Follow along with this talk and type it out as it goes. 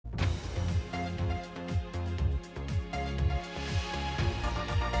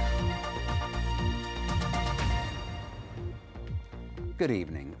Good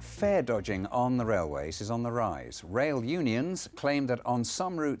evening. Fare dodging on the railways is on the rise. Rail unions claim that on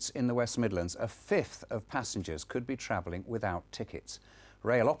some routes in the West Midlands, a fifth of passengers could be travelling without tickets.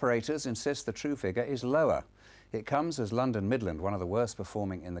 Rail operators insist the true figure is lower. It comes as London Midland, one of the worst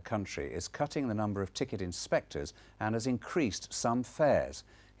performing in the country, is cutting the number of ticket inspectors and has increased some fares.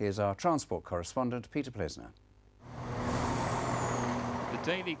 Here's our transport correspondent, Peter Plisner.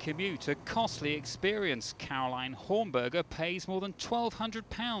 The daily commute, a costly experience. Caroline Hornberger pays more than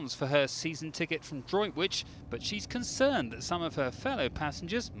 £1,200 for her season ticket from Droitwich, but she's concerned that some of her fellow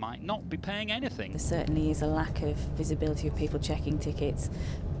passengers might not be paying anything. There certainly is a lack of visibility of people checking tickets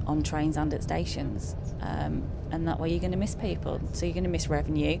on trains and at stations, and that way you're going to miss people, so you're going to miss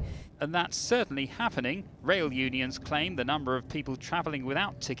revenue. And that's certainly happening. Rail unions claim the number of people travelling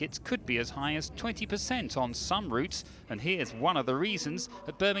without tickets could be as high as 20% on some routes, and here's one of the reasons.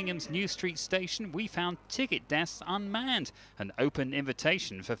 At Birmingham's New Street station we found ticket desks unmanned, an open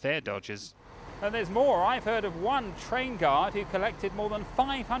invitation for fare dodgers. And there's more. I've heard of one train guard who collected more than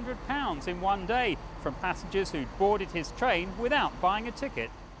 £500 in one day from passengers who'd boarded his train without buying a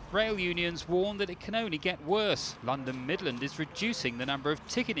ticket. Rail unions warn that it can only get worse. London Midland is reducing the number of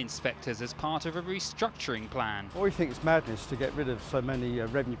ticket inspectors as part of a restructuring plan. Well, we think it's madness to get rid of so many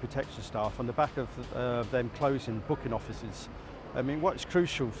revenue protection staff on the back of them closing booking offices. I mean, what's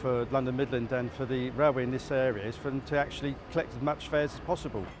crucial for London Midland and for the railway in this area is for them to actually collect as much fares as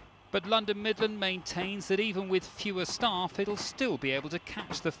possible. But London Midland maintains that even with fewer staff, it'll still be able to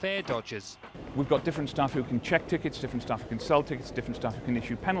catch the fare dodgers. We've got different staff who can check tickets, different staff who can sell tickets, different staff who can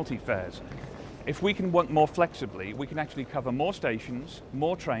issue penalty fares. If we can work more flexibly, we can actually cover more stations,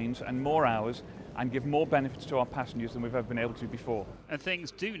 more trains and more hours and give more benefits to our passengers than we've ever been able to before. And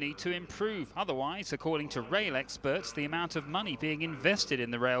things do need to improve. Otherwise, according to rail experts, the amount of money being invested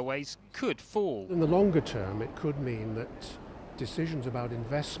in the railways could fall. In the longer term, it could mean that decisions about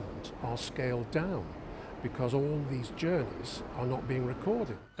investment are scaled down because all these journeys are not being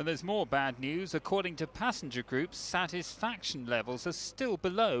recorded. And there's more bad news. According to passenger groups, satisfaction levels are still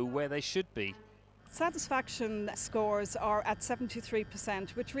below where they should be. Satisfaction scores are at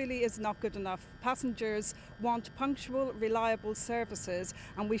 73%, which really is not good enough. Passengers want punctual, reliable services,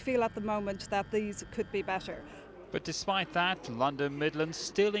 and we feel at the moment that these could be better. But despite that, London Midland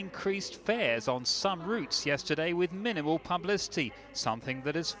still increased fares on some routes yesterday with minimal publicity, something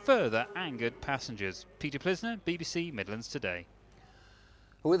that has further angered passengers. Peter Plisner, BBC Midlands Today.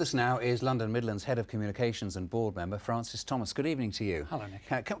 With us now is London Midland's Head of Communications and Board Member, Francis Thomas. Good evening to you. Hello,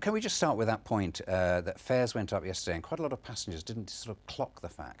 Nick. Can we just start with that point that fares went up yesterday and quite a lot of passengers didn't sort of clock the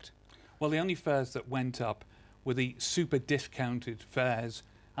fact? Well, the only fares that went up were the super discounted fares,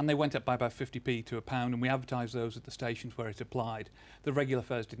 and they went up by about 50p to £1, and we advertised those at the stations where it applied. The regular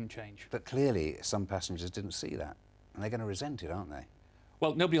fares didn't change. But clearly some passengers didn't see that, and they're going to resent it, aren't they?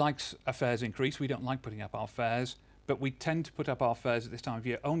 Well, nobody likes a fares increase. We don't like putting up our fares, but we tend to put up our fares at this time of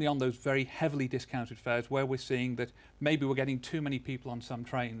year only on those very heavily discounted fares where we're seeing that maybe we're getting too many people on some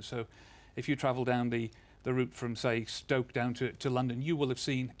trains. So if you travel down the route from, say, Stoke down to London, you will have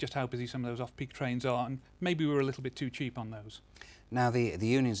seen just how busy some of those off-peak trains are, and maybe we were a little bit too cheap on those. Now, the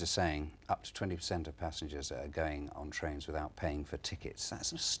unions are saying up to 20% of passengers are going on trains without paying for tickets.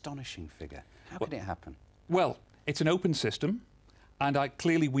 That's an astonishing figure. How can it happen? Well, it's an open system, and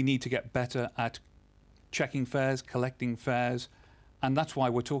clearly we need to get better at checking fares, collecting fares, and that's why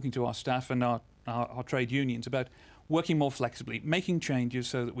we're talking to our staff and our trade unions about working more flexibly, making changes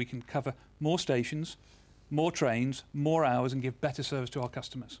so that we can cover more stations, more trains, more hours, and give better service to our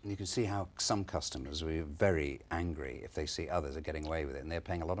customers. You can see how some customers will be very angry if they see others are getting away with it and they're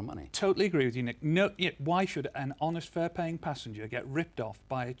paying a lot of money. Totally agree with you, Nick. No, why should an honest, fare-paying passenger get ripped off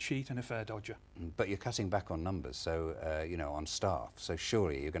by a cheat and a fare dodger? But you're cutting back on numbers, so, you know, on staff, so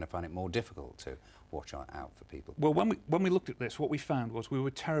surely you're going to find it more difficult to watch out for people. Well, when we looked at this, what we found was we were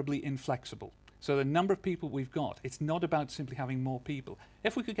terribly inflexible. So the number of people we've got, it's not about simply having more people.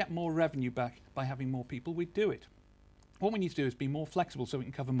 If we could get more revenue back by having more people, we'd do it. What we need to do is be more flexible so we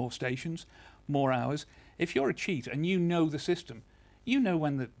can cover more stations, more hours. If you're a cheat and you know the system, you know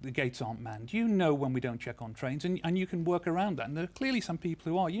when the gates aren't manned, you know when we don't check on trains, and you can work around that. And there are clearly some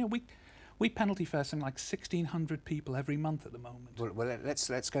people who are. You know, we penalty fare something like 1,600 people every month at the moment. Well,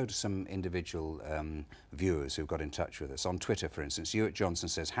 let's go to some individual viewers who've got in touch with us. On Twitter, for instance, Ewart Johnson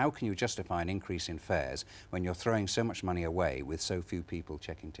says, how can you justify an increase in fares when you're throwing so much money away with so few people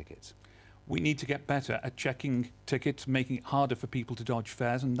checking tickets? We need to get better at checking tickets, making it harder for people to dodge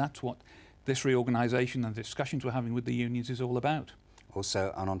fares, and that's what this reorganisation and the discussions we're having with the unions is all about.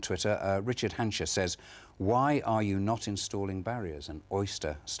 Also, and on Twitter, Richard Hansher says, why are you not installing barriers and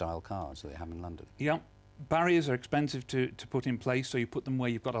Oyster-style cards that they have in London? Yeah, barriers are expensive to put in place, so you put them where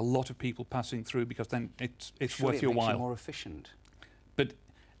you've got a lot of people passing through, because then it's Surely worth your it makes while. you more efficient. But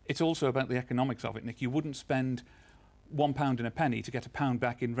it's also about the economics of it, Nick. You wouldn't spend £1 and a penny to get £1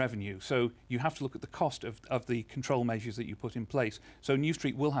 back in revenue. So you have to look at the cost of the control measures that you put in place. So New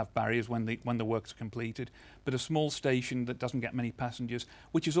Street will have barriers when the works are completed, but a small station that doesn't get many passengers,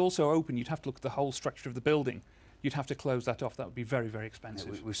 which is also open, you'd have to look at the whole structure of the building. You'd have to close that off. That would be very, very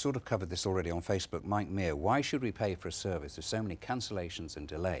expensive. Yeah, we've sort of covered this already on Facebook. Mike Mear, why should we pay for a service? There's so many cancellations and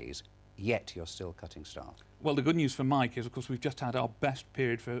delays, yet you're still cutting staff. Well, the good news for Mike is, of course, we've just had our best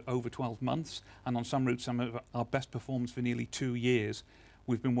period for over 12 months, and on some routes, some of our best performance for nearly 2 years.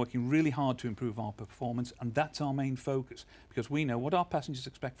 We've been working really hard to improve our performance, and that's our main focus, because we know what our passengers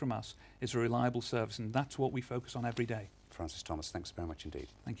expect from us is a reliable service, and that's what we focus on every day. Francis Thomas, thanks very much indeed.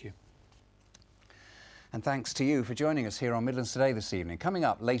 Thank you. And thanks to you for joining us here on Midlands Today this evening. Coming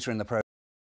up later in the programme,